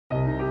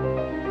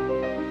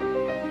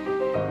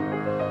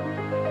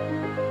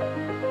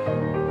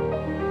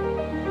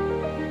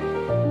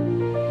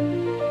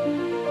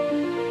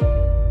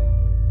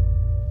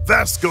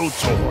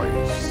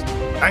Vascotoys,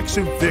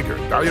 action figure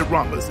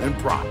dioramas and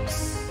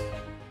props.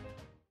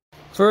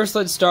 First,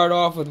 let's start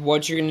off with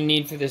what you're going to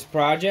need for this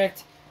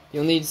project.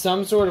 You'll need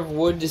some sort of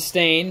wood to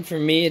stain. For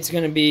me, it's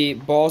going to be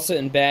balsa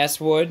and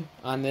basswood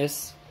on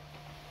this.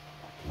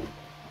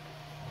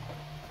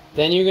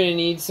 Then you're going to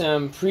need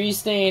some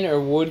pre-stain or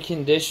wood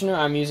conditioner.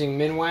 I'm using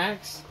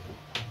Minwax.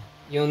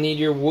 You'll need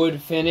your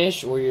wood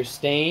finish or your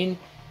stain.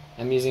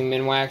 I'm using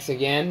Minwax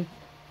again.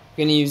 I'm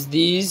going to use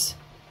these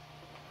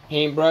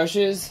paint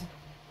brushes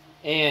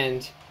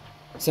and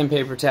some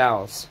paper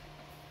towels.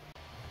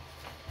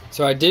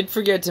 So I did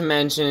forget to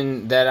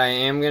mention that I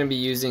am going to be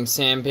using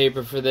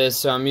sandpaper for this.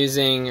 So I'm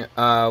using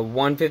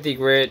 150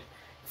 grit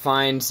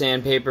fine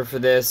sandpaper for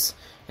this,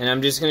 and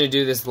I'm just going to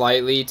do this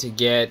lightly to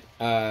get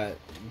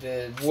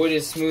the wood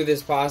as smooth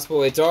as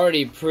possible. It's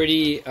already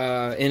pretty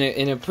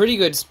in a pretty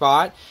good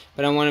spot,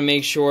 but I want to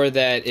make sure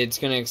that it's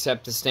going to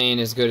accept the stain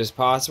as good as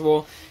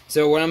possible.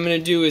 So what I'm going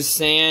to do is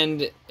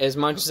sand as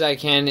much as I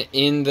can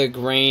in the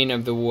grain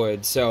of the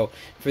wood. So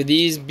for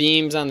these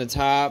beams on the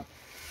top,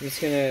 I'm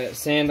just going to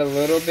sand a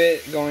little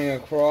bit going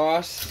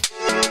across.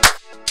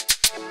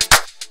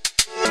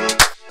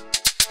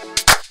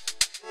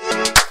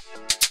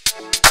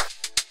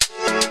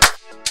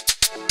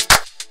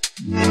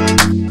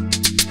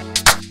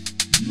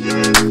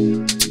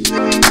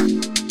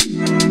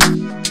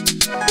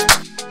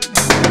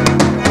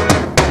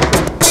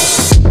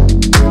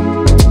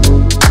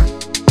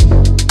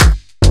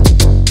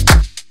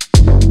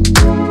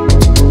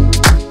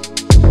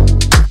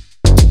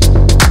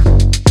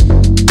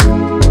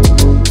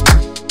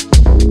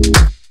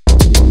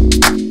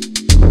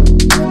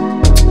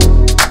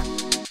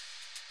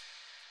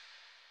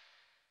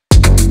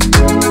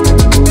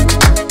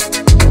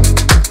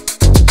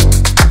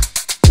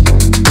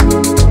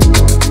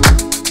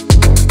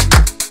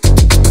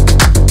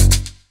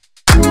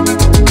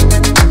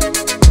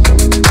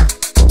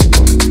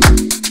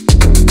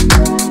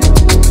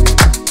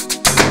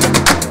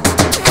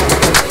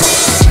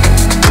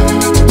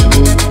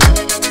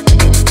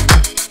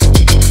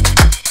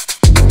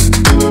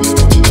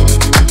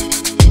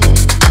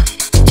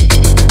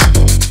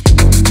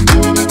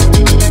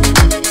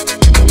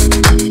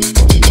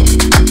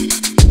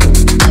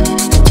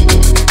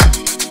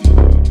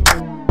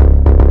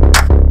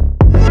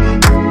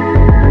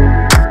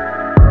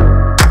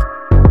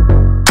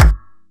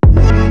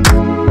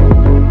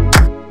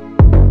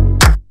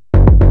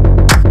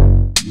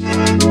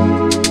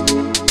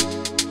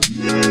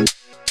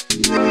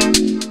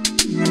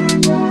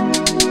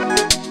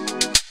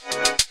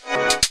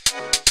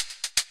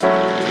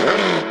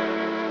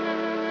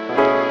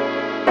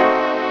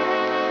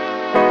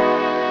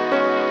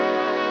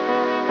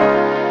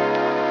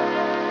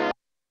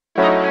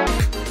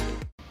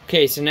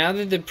 Okay, so now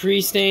that the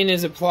pre-stain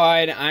is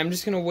applied, I'm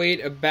just going to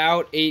wait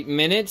about 8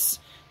 minutes,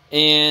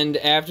 and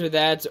after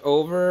that's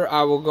over,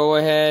 I will go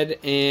ahead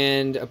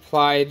and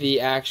apply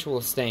the actual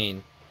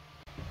stain.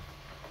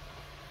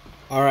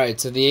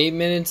 Alright, so the 8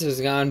 minutes has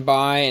gone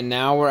by, and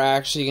now we're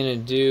actually going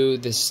to do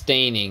the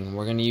staining.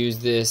 We're going to use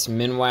this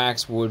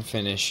Minwax wood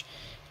finish,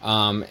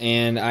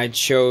 and I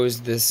chose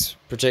this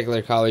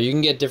particular color. You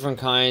can get different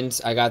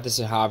kinds. I got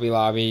this at Hobby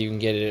Lobby. You can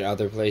get it at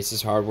other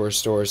places, hardware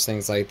stores,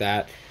 things like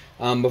that.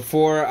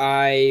 Before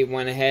I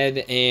went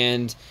ahead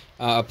and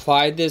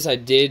applied this, I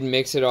did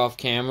mix it off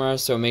camera,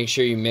 so make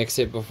sure you mix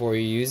it before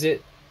you use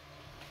it.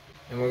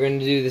 And we're going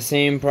to do the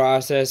same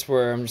process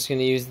where I'm just going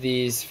to use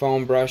these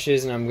foam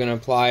brushes and I'm going to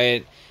apply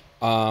it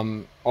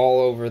all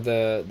over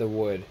the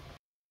wood.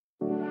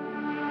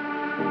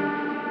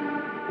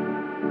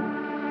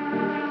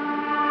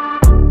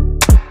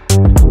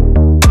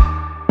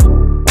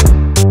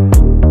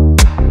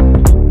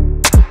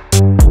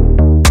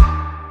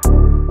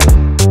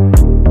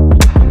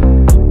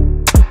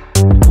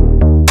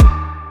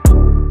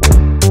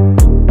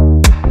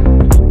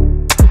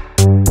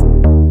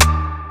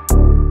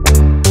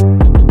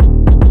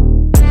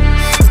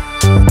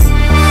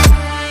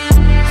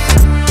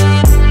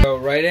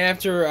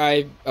 After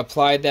I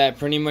applied that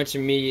pretty much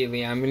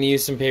immediately, I'm going to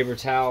use some paper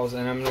towels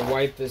and I'm going to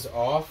wipe this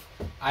off.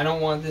 I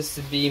don't want this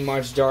to be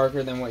much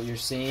darker than what you're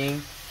seeing.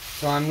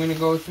 So I'm going to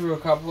go through a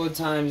couple of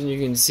times and you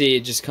can see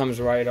it just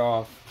comes right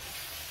off.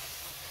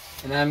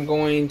 And I'm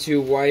going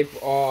to wipe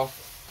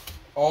off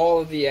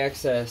all of the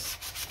excess.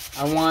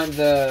 I want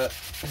the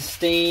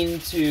stain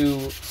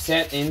to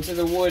set into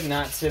the wood,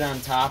 not sit on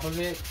top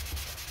of it.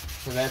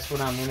 So that's what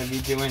I'm going to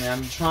be doing.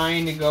 I'm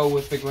trying to go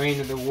with the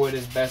grain of the wood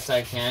as best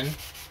I can.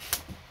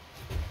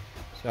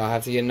 So I'll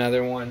have to get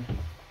another one.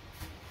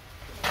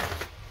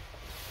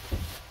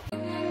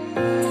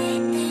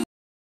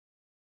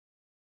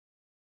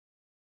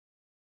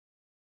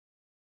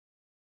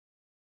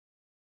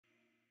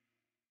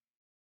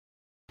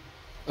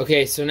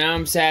 Okay, so now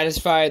I'm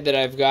satisfied that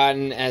I've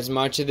gotten as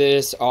much of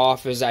this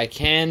off as I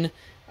can.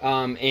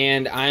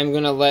 And I'm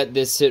going to let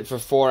this sit for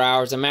 4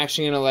 hours. I'm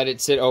actually going to let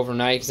it sit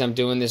overnight because I'm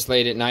doing this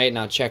late at night and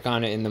I'll check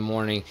on it in the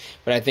morning.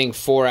 But I think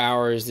 4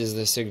 hours is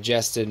the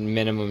suggested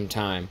minimum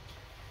time.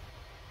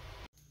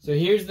 So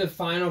here's the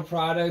final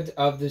product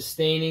of the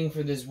staining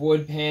for this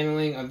wood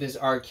paneling of this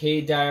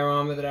arcade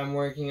diorama that I'm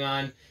working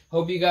on.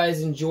 Hope you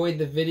guys enjoyed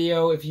the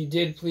video. If you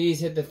did, please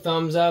hit the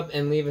thumbs up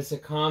and leave us a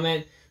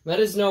comment. Let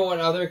us know what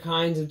other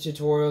kinds of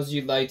tutorials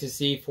you'd like to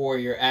see for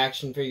your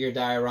action figure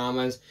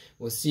dioramas.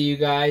 We'll see you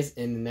guys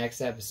in the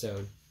next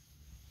episode.